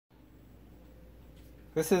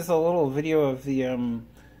This is a little video of the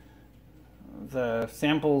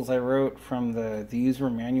samples I wrote from the user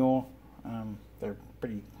manual. They're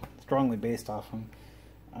pretty strongly based off them.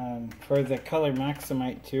 For the Color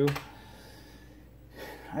Maximite too.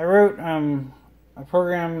 I wrote a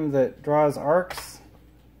program that draws arcs,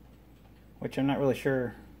 which I'm not really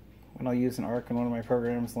sure when I'll use an arc in one of my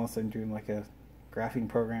programs unless I'm doing like a graphing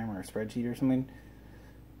program or a spreadsheet or something.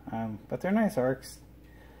 But they're nice arcs.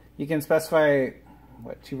 You can specify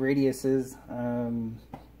what 2 radiuses. Some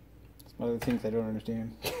other things I don't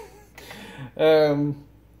understand.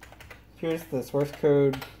 Here's the source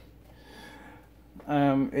code.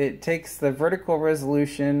 It takes the vertical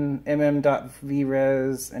resolution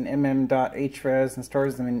mm.vres and mm.hres and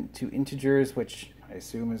stores them into integers, which I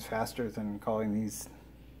assume is faster than calling these.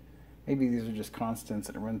 Maybe these are just constants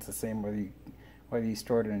and it runs the same whether you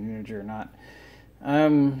store it in an integer or not.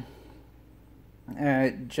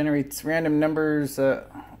 It generates random numbers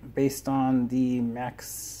based on the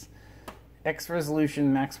max X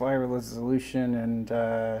resolution, max Y resolution, and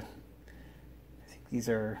I think these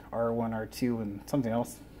are R1, R2, and something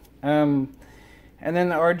else. And then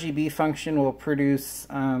the RGB function will produce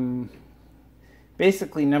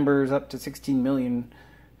basically numbers up to 16 million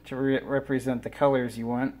to represent the colors you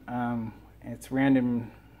want. It's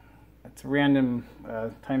random. It's random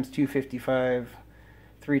times 255,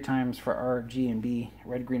 3 times for R, G, and B,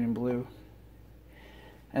 red, green, and blue.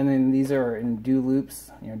 And then these are in do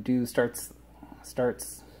loops. You know, do starts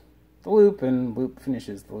the loop, and loop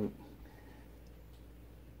finishes the loop.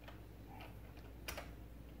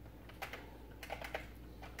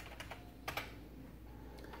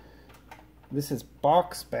 This is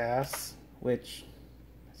BoxBass, which,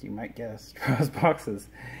 as you might guess, draws boxes.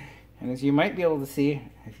 And as you might be able to see,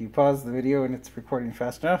 if you pause the video and it's recording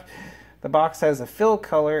fast enough, the box has a fill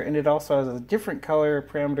color, and it also has a different color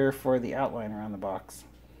parameter for the outline around the box.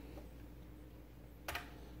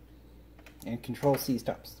 And Control-C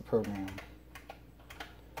stops the program.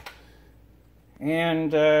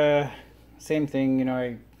 And same thing, you know,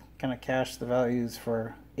 I kind of cache the values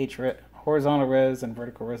for horizontal res and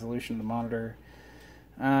vertical resolution of the monitor.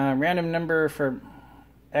 Random number for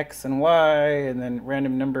X and Y, and then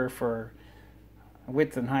random number for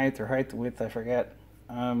width and height, or height and width, I forget.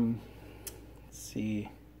 Let's see.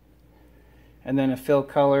 And then a fill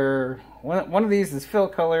color. One of these is fill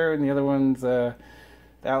color, and the other one's the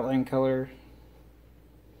outline color.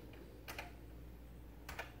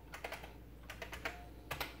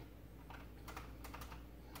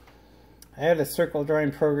 I had a circle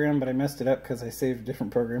drawing program, but I messed it up because I saved a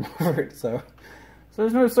different program over it, so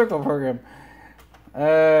there's no circle program.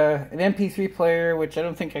 An MP3 player, which I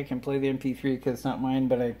don't think I can play the MP3 because it's not mine,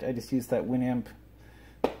 but I just used that Winamp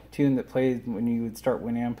tune that played when you would start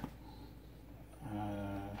Winamp.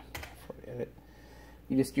 For edit,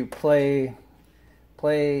 you just do play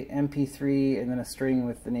MP3 and then a string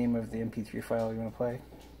with the name of the MP3 file you want to play.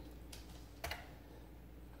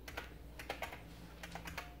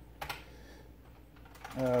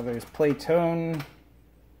 There's play tone,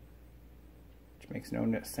 which makes no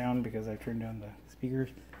sound because I turned down the speakers.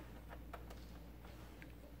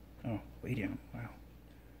 Oh, way down. Wow.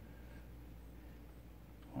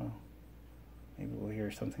 Well, maybe we'll hear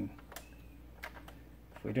something.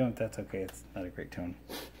 If we don't, that's okay. It's not a great tone.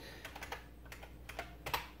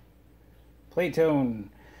 Play tone.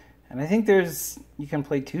 And I think you can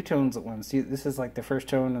play 2 tones at once. This is like the first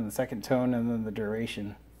tone and the second tone and then the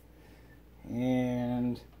duration.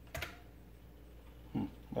 And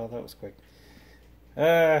well, that was quick.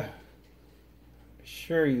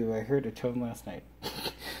 Assure you, I heard a tone last night. Well,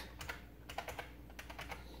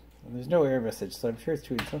 there's no error message, so I'm sure it's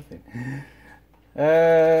doing something.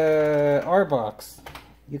 R-box.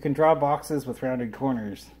 You can draw boxes with rounded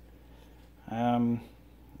corners. And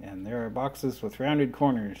there are boxes with rounded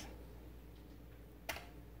corners.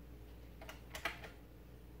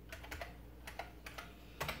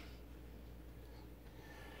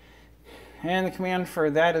 And the command for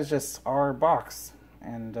that is just rbox,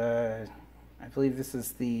 and I believe this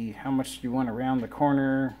is how much you want to round the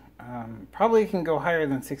corner. Probably can go higher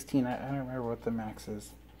than 16. I don't remember what the max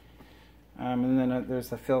is. And then there's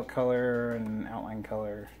the fill color and outline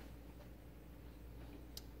color.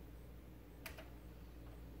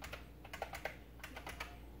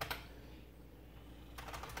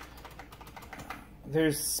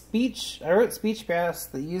 There's speech. I wrote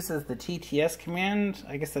SpeechBass that uses the TTS command.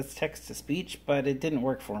 I guess that's text to speech, but it didn't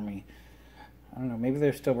work for me. I don't know, maybe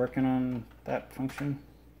they're still working on that function.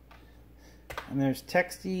 And there's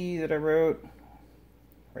Texty that I wrote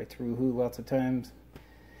right through Who lots of times.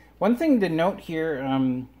 One thing to note here,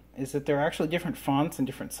 is that there are actually different fonts and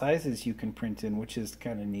different sizes you can print in, which is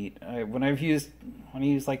kind of neat. When I use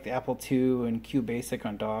like the Apple II and MMBasic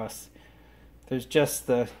on DOS, there's just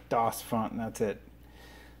the DOS font and that's it.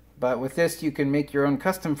 But with this, you can make your own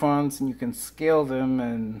custom fonts and you can scale them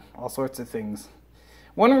and all sorts of things.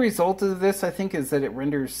 One result of this, I think, is that it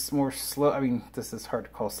renders more slow. I mean, this is hard to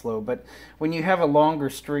call slow, but when you have a longer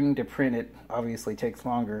string to print, it obviously takes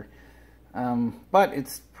longer. But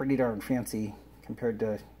it's pretty darn fancy compared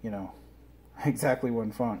to, you know, exactly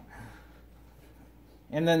one font.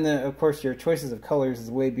 And then, of course, your choices of colors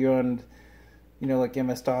is way beyond, you know, like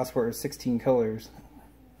MS-DOS where it's 16 colors.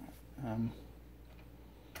 And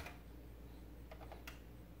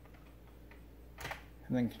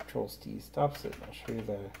then Control-C stops it. I'll show you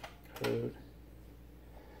the code.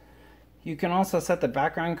 You can also set the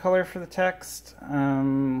background color for the text.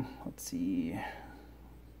 Let's see.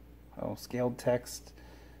 Oh, scaled text.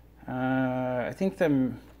 I think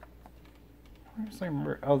the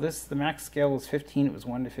max scale was 15. It was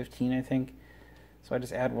 1 to 15, I think. So I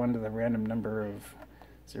just add 1 to the random number of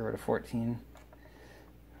 0 to 14.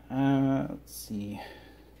 Let's see.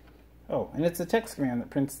 Oh, and it's a text command that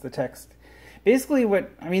prints the text. Basically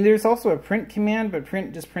there's also a print command, but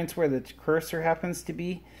print just prints where the cursor happens to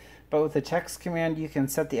be. But with the text command, you can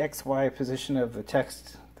set the XY position of the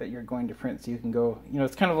text that you're going to print. So you can go, you know,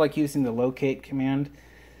 it's kind of like using the locate command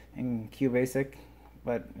in MMBasic,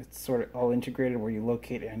 but it's sort of all integrated where you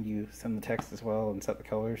locate and you send the text as well and set the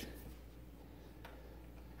colors.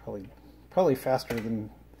 Probably faster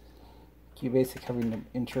than MMBasic having to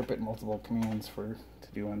interpret multiple commands to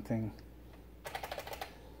do one thing.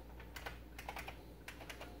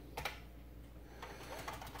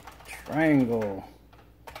 Triangle.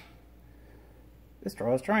 This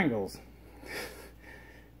draws triangles.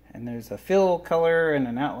 And there's a fill color and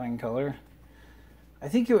an outline color. I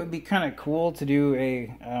think it would be kind of cool to do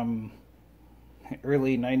a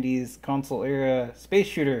early 90s console era space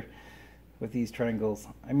shooter with these triangles.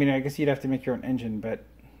 I mean, I guess you'd have to make your own engine, but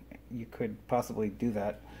you could possibly do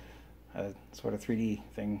that sort of 3D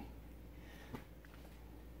thing.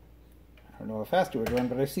 I don't know how fast it would run,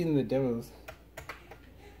 but I've seen the demos.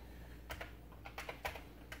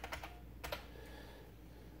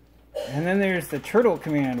 And then there's the turtle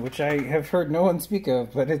command, which I have heard no one speak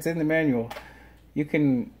of, but it's in the manual. You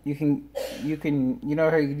know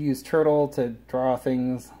how you could use turtle to draw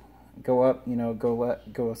things, go up, you know,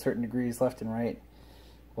 go certain degrees left and right.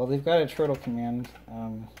 Well, they've got a turtle command,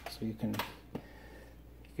 so you can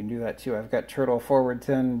do that too. I've got turtle forward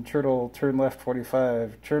 10, turtle turn left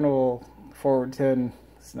 45, turtle forward 10.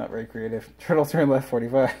 It's not very creative. Turtle turn left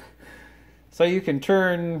 45. So you can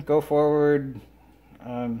turn, go forward.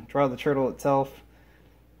 Draw the turtle itself,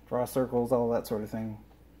 draw circles, all that sort of thing.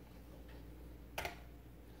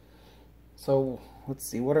 So let's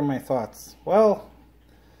see, what are my thoughts? Well,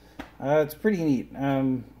 it's pretty neat.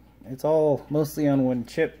 It's all mostly on one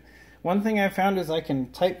chip. One thing I found is I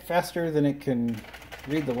can type faster than it can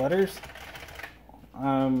read the letters.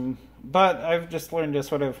 But I've just learned to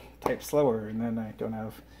sort of type slower, and then I don't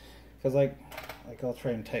have, because like I'll try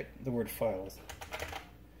and type the word files.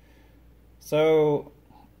 So,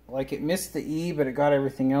 like, it missed the E, but it got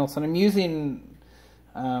everything else. And I'm using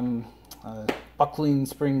a buckling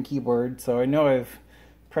spring keyboard, so I know I've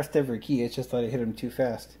pressed every key. It's just that I hit them too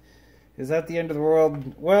fast. Is that the end of the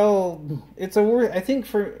world? Well, it's I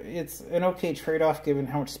think it's an okay trade-off given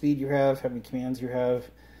how much speed you have, how many commands you have,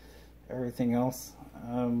 everything else.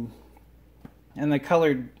 And the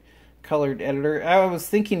colored editor. I was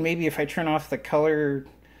thinking maybe if I turn off the color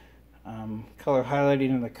highlighting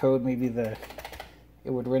in the code, maybe it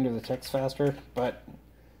would render the text faster, but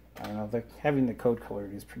I don't know, having the code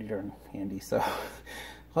colored is pretty darn handy, so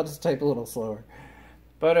I'll just type a little slower.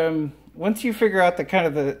 But once you figure out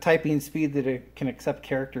the typing speed that it can accept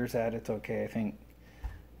characters at, it's okay, I think.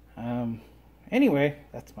 Anyway,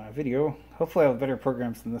 that's my video. Hopefully I'll have better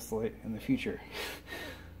programs than this in the future.